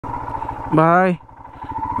ভাই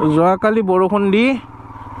যোৱাকালি বৰষুণ দি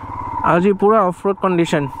আজি পুৰা অফ ৰোড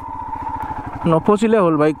কণ্ডিশ্যন নফচিলে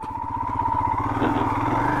হ'ল বাইক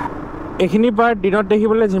এইখিনি পাৰ্ট দিনত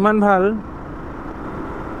দেখিবলৈ যিমান ভাল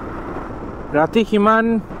ৰাতি সিমান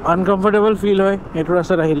আনকমফৰ্টেবল ফিল হয় এইটো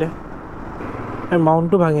ৰাস্তাত আহিলে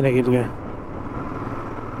মাউণ্টটো ভাঙি থাকিলগৈ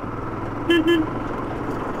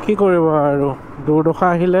কি কৰিব আৰু দুৰ্দশা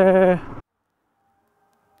আহিলে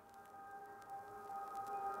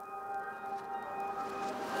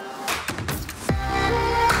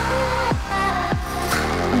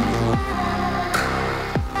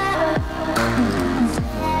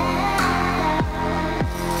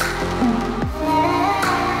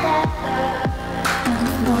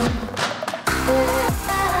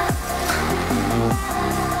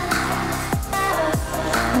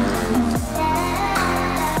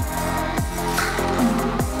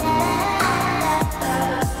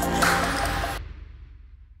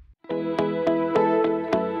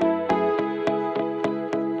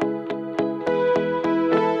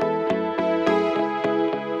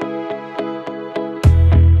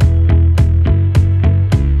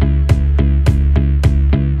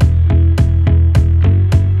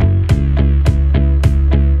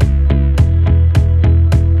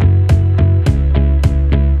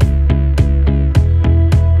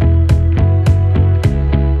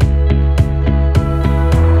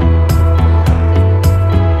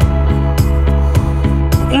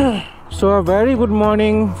So a very good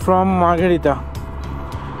morning from Margherita.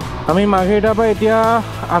 আমি মাৰ্ঘেৰিটাৰ পৰা এতিয়া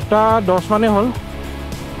 8:10 মানে হ'ল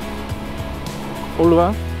ওলোৱা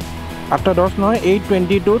 8:10 নহয়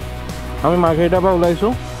 8:22 আমি মাৰ্ঘেৰিটাৰ পৰা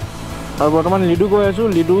ওলাইছোঁ আৰু বৰ্তমান লিডু গৈ আছোঁ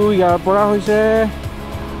লিডু ইয়াৰ পৰা হৈছে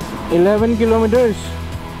 11 কিলোমিটাৰ্ছ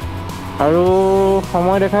আৰু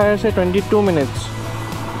সময় দেখাই আছে 22 মিনিটছ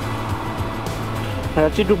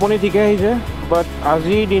ৰাতি টোপনি ঠিকে আহিছে বাট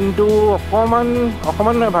আজি দিনটো অকণমান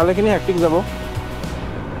নহয় ভালেখিনি হেক্টিক যাব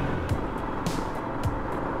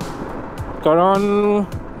কাৰণ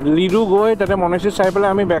লিডু গৈ তাতে মনেষ্টিৰী চাই পেলাই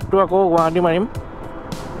আমি বেকটো আকৌ গুৱাহাটী মাৰিম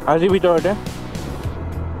আজিৰ ভিতৰতে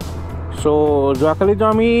চ' যোৱাকালিতো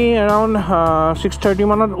আমি এৰাউণ্ড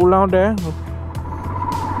 6:30 মানত ওলাওঁতে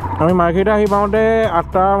আমি মাৰ্ঘেৰিটা আহি পাওঁতে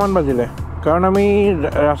 8টামান বাজিলে কাৰণ আমি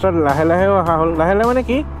ৰাস্তাত লাহে অহা হ'ল লাহে মানে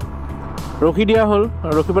কি ৰখি দিয়া হ'ল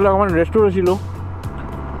ৰখি পেলাই অকণমান ৰেষ্টো লৈছিলোঁ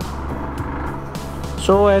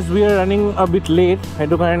চ' as we are running a bit late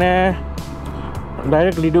সেইটো কাৰণে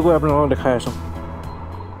ডাইৰেক্ট লিডু গৈ আপোনালোকক দেখাই আছোঁ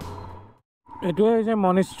এইটোৱে হৈছে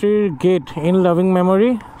মনেষ্টিৰীৰ get in loving memory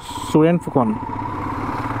Suren Phukan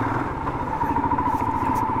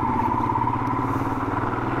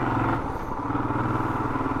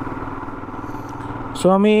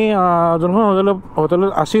চ' আমি যোনখন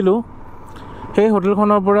হোটেলত আছিলোঁ সেই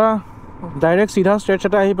হোটেলখনৰ পৰা ডাইৰেক্ট চিধা ষ্ট্ৰেটছ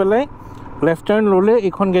এটা আহি পেলাই লেফ্ট টাৰ্ণ ল'লে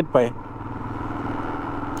এইখন গেট পায়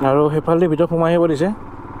আৰু সেইফালে ভিতৰত সোমাই আহিব দিছে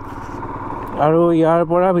আৰু ইয়াৰ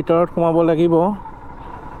পৰা ভিতৰত সোমাব লাগিব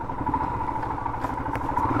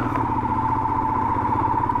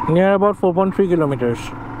নিয়াৰ এবাউট 4.3 কিলোমিটাৰ্ছ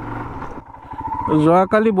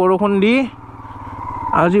যোৱাকালি বৰষুণ দি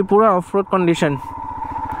আজি পুৰা অফ ৰোড কণ্ডিশ্যন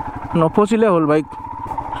নফচিলে হ'ল বাইক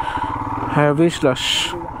হেভি শ্লাছ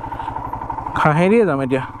ঘাঁহেৰিয়ে যাম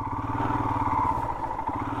এতিয়া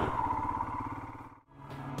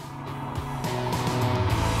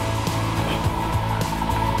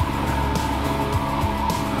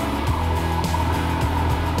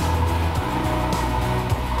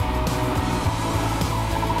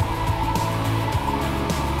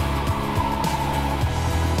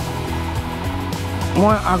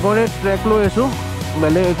মই আগৰে ট্ৰেক লৈ আছোঁ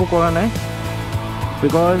বেলেগ একো কৰা নাই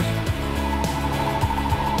বিকজ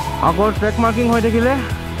আগৰ ট্ৰেক মাৰ্কিং হৈ থাকিলে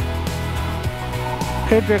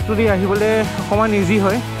সেই ট্ৰেকটো দি আহিবলৈ অকণমান ইজি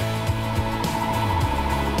হয়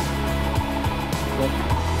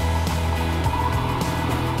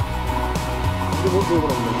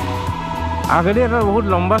আগেদি এটা বহুত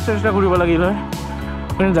লম্বা চেষ্টা কৰিব লাগিল হয়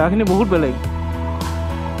কিন্তু জাগাখিনি বহুত বেলেগ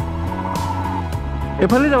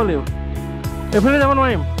এইফালে যাব লাগিব এইফালে যাব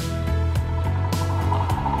নোৱাৰিম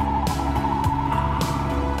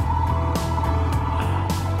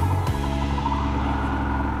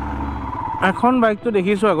এখন বাইকটো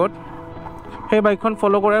দেখিছোঁ আগত সেই বাইকখন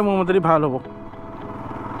ফ'ল' কৰাই মোৰ মতেদি ভাল হ'ব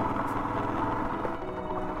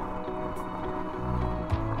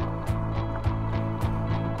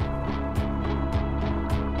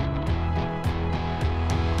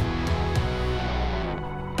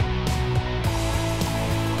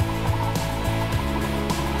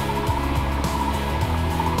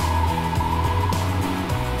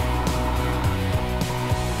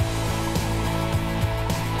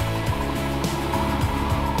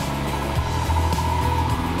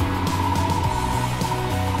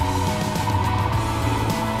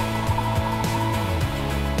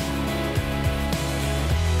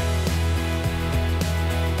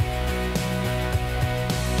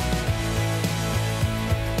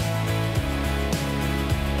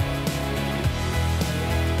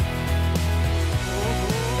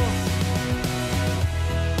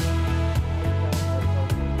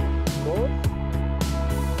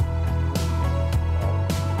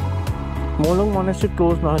মনেষ্ট্ৰি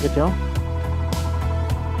ক্লোজ নহয় কেতিয়াও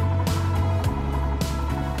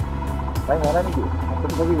ভাই মাৰা নেকি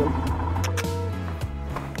আপুনি কবি গ'ল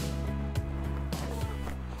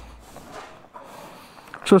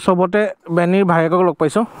সো সবতে বেনিৰ ভাইকক লগ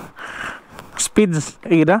পাইছো স্পিডছ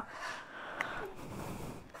এইটা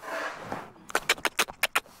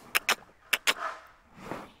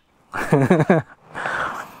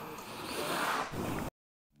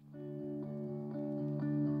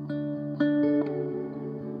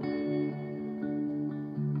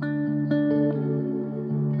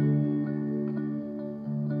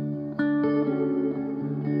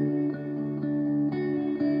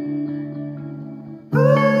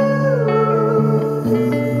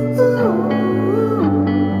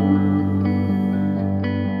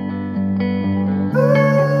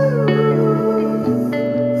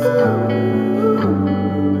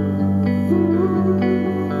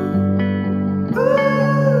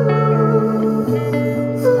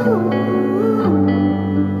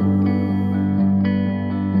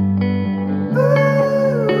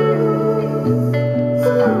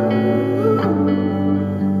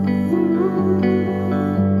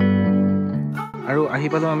আৰু আহি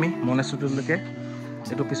পালো আমি মনেষ্ট্ৰিটোলৈকে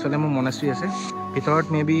এটো পিছফালে মোৰ মনেষ্ট্ৰি আছে ভিতৰত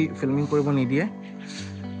মেবি ফিল্মিং কৰিব নিদিয়ে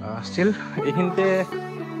ষ্টিল এইখিনিতে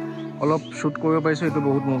অলপ শ্বুট কৰিব পাৰিছোঁ এইটো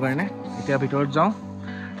বহুত মোৰ কাৰণে এতিয়া ভিতৰত যাওঁ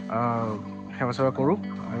সেৱা চেৱা কৰোঁ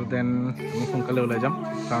আৰু দেন আমি সোনকালে ওলাই যাম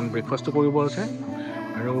কাৰণ ব্ৰেকফাষ্টটো কৰিব আছে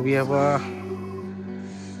আৰু উই হেভ আ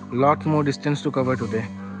লট মোৰ ডিষ্টেঞ্চ টু কভাৰ টুডে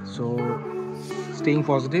सो स्टेइंग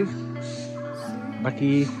पॉजिटिव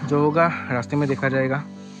बाकी जो होगा रास्ते में देखा जाएगा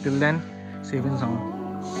till then safe and sound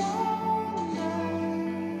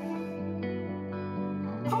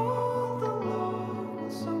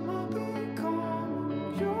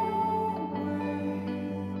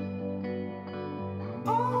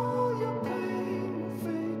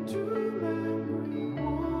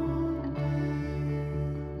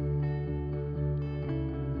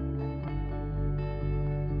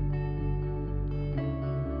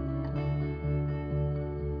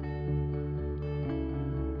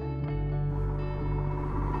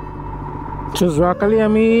যোৱাকালি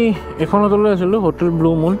আমি এখন হোটেললৈ আছিলোঁ হোটেল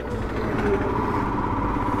ব্লু মুন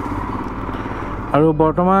আৰু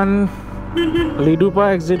বৰ্তমান লিডুৰ পৰা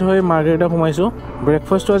এক্সিট হৈ মাৰ্ঘেৰিটা সোমাইছোঁ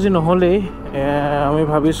ব্ৰেকফাষ্টটো আজি নহ'লেই আমি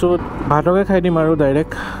ভাবিছোঁ ভাতকে খাই দিম আৰু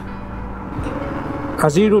ডাইৰেক্ট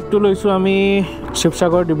আজিৰ ৰুটটো লৈছোঁ আমি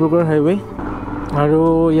শিৱসাগৰ ডিব্ৰুগড় হাইৱে আৰু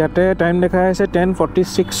ইয়াতে টাইম দেখাই আছে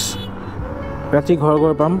 10:46 ৰাতি ঘৰ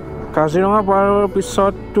গৈ পাম কাজিৰঙা পোৱাৰ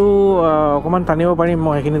পিছততো অকণমান টানিব পাৰিম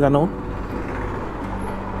মই সেইখিনি জানো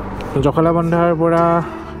জখলাবন্ধাৰ পৰা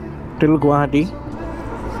টিল গুৱাহাটী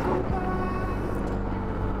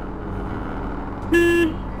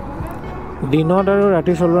দিনত আৰু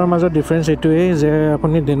ৰাতি চলোৱাৰ মাজত ডিফাৰেঞ্চ এইটোৱেই যে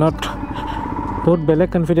আপুনি দিনত বহুত বেলেগ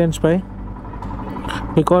কনফিডেঞ্চ পায়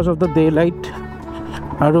because of the day light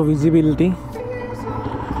আৰু ভিজিবিলিটি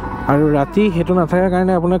আৰু ৰাতি সেইটো নাথাকাৰ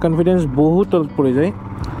কাৰণে আপোনাৰ কনফিডেঞ্চ বহুত তলত পৰি যায়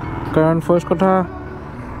কাৰণ ফাৰ্ষ্ট কথা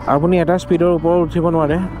আপুনি এটা স্পীডৰ ওপৰত উঠিব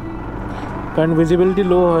নোৱাৰে কাৰণ ভিজিবিলিটি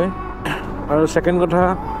ল' হয় আৰু ছেকেণ্ড কথা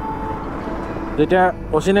যেতিয়া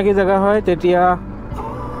অচিনাকি জেগা হয় তেতিয়া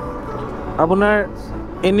আপোনাৰ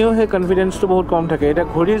এনেও সেই কনফিডেঞ্চটো বহুত কম থাকে এতিয়া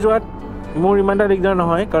ঘূৰি যোৱাত মোৰ ইমান এটা দিগদাৰ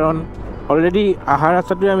নহয় কাৰণ অলৰেডি অহা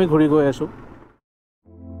ৰাস্তাটোৱে আমি ঘূৰি গৈ আছোঁ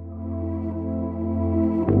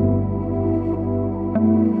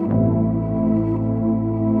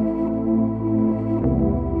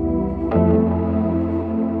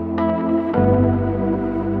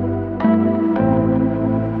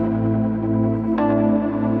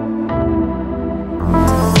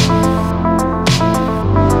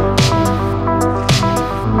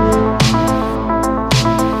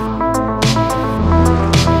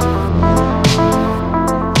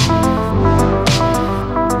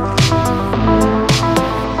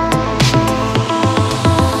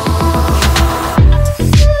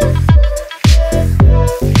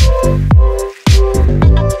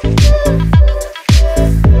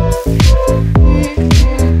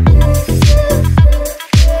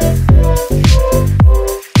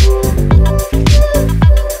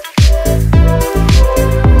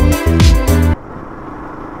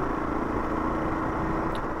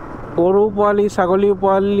গৰু পোৱালি ছাগলী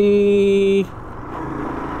পোৱালি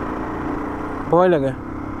ভয় লাগে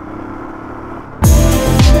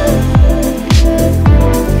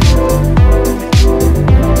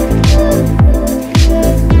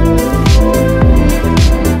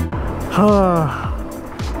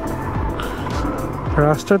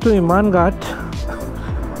ৰাস্তাটো ইমান গাঁত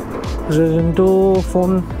যে যোনটো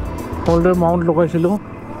ফোন হোল্ডাৰ মাউণ্ট লগাইছিলোঁ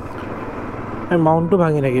এই মাউণ্টটো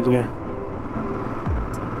ভাঙি থাকিলে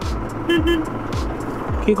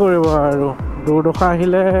কি কৰিব আৰু দুৰ্দশা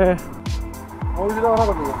আহিলে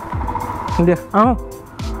দিয়া আহোঁ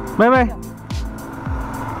বাই বাই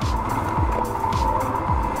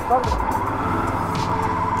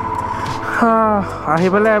আহি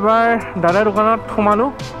পেলাই এবাৰ দাদাৰ দোকানত সোমালোঁ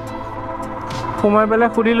সোমাই পেলাই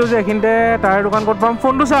সুধিলোঁ যে এইখিনিতে টায়াৰ দোকান ক'ত পাম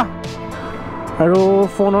ফোনটো চা আৰু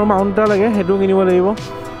ফোনৰ মাউণ্ট এটা লাগে সেইটো কিনিব লাগিব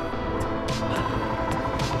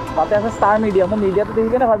তাতে আছে ষ্টাৰ মিডিয়া মই মিডিয়াটো দেখি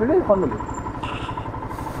কেনে ভাবিলোঁ এইখন বুলি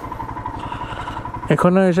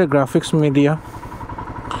এইখনে হৈছে গ্ৰাফিক্স মিডিয়া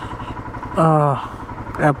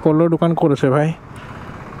এপলৰ দোকান ক'ত আছে ভাই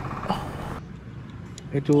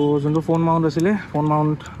এইটো যোনটো ফোন মাউণ্ট আছিলে ফোন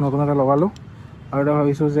মাউণ্ট নতুন এটা লগালোঁ আৰু এটা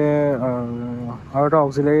ভাবিছোঁ যে আৰু এটা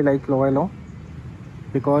অক্সিলাৰী লাইট লগাই লওঁ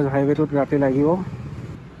বিকজ হাইৱেটোত ৰাতি লাগিব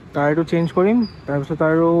টায়াৰটো চেঞ্জ কৰিম তাৰপিছত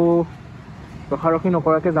আৰু ৰখাৰখি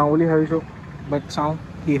নকৰাকৈ যাওঁ বুলি ভাবিছোঁ বাট চাওঁ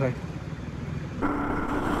কি হয়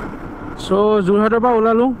চ' যোৰহাটৰ পৰা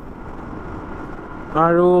ওলালোঁ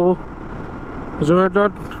আৰু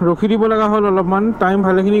যোৰহাটত ৰখি দিব লগা হ'ল অলপমান টাইম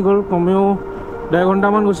ভালেখিনি গ'ল কমেও 1.5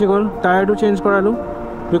 ঘণ্টামান গুচি গ'ল টায়াৰটো চেঞ্জ কৰালোঁ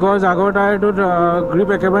বিকজ আগৰ টায়াৰটোত গ্ৰিপ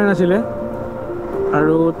একেবাৰে নাছিলে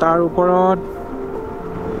আৰু তাৰ ওপৰত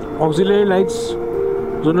অক্সিলাৰী লাইটছ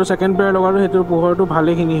যোনটো ছেকেণ্ড পেয়াৰ লগালোঁ সেইটোৰ পোহৰটো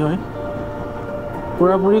ভালেখিনি হয়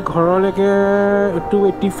পুৰাপুৰি ঘৰলৈকে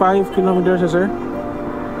 285 কিলোমিটাৰ্ছ আছে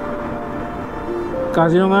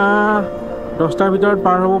কাজিৰঙা 10টাৰ ভিতৰত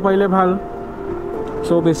পাৰ হ'ব পাৰিলে ভাল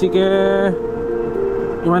চ' বেছিকৈ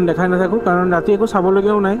ইমান দেখাই নাথাকোঁ কাৰণ ৰাতি একো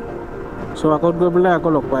চাবলগীয়াও নাই চ' আগত গৈ পেলাই আকৌ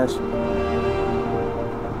লগ পাই আছোঁ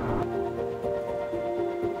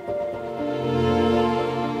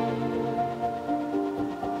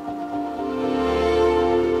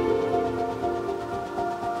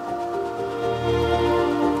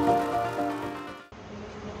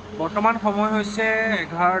বৰ্তমান সময় হৈছে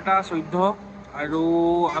 11:14 আৰু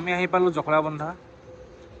আমি আহি পালোঁ জখলাবন্ধা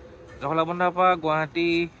জখলাবন্ধাৰ পৰা গুৱাহাটী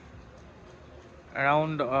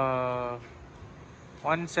এৰাউণ্ড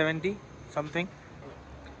 170 something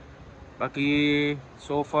বাকী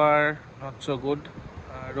so far not so good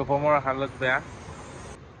ৰূপমৰ হালত বেয়া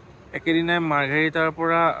একেদিনাই মাৰ্ঘেৰিটাৰ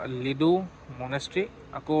পৰা লিডু মনেষ্ট্ৰী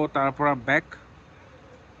আকৌ তাৰ পৰা বেক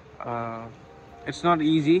it's not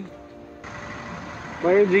easy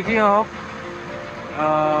বাৰু যি কি হওক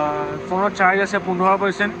ফোনত চাৰ্জ আছে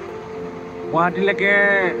 15% গুৱাহাটীলৈকে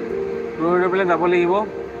ৰৈ পেলাই যাব লাগিব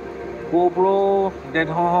GoPro ডেড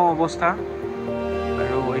হওঁ অৱস্থা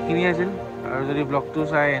আৰু এইখিনি আছিল আৰু যদি ব্লগটো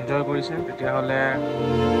চাই এনজয় কৰিছে তেতিয়াহ'লে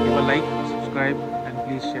কিবা like subscribe and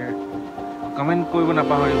please share comment কৰিব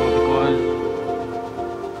নাপাহৰিব বিকজ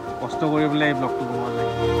কষ্ট কৰি পেলাই এই ব্লগটো বনোৱা যায়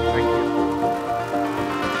thank U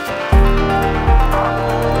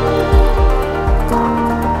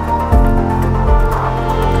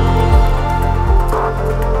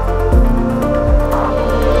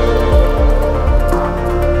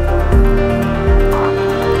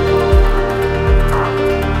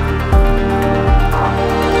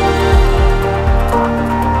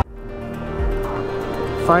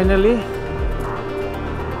Finally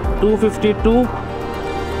 2:52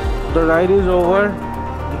 the ride is over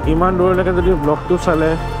ইমান দূৰলৈকে যদি ব্লগটো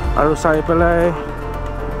চালে আৰু চাই পেলাই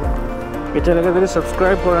এতিয়ালৈকে যদি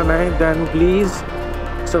ছাবস্ক্ৰাইব কৰা নাই দেন প্লিজ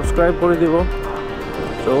ছাবস্ক্ৰাইব কৰি দিব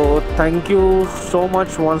so thank you so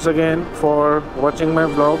much once again for watching my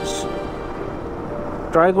vlogs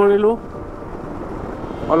try কৰিলোঁ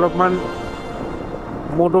অলপমান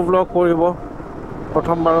MOTOVLOG কৰিব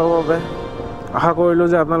প্ৰথমবাৰৰ বাবে আশা কৰিলোঁ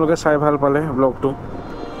যে আপোনালোকে চাই ভাল পালে ব্লগটো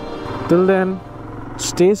till then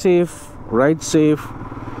stay safe ride safe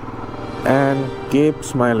and keep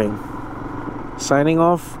smiling signing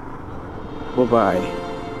off bye bye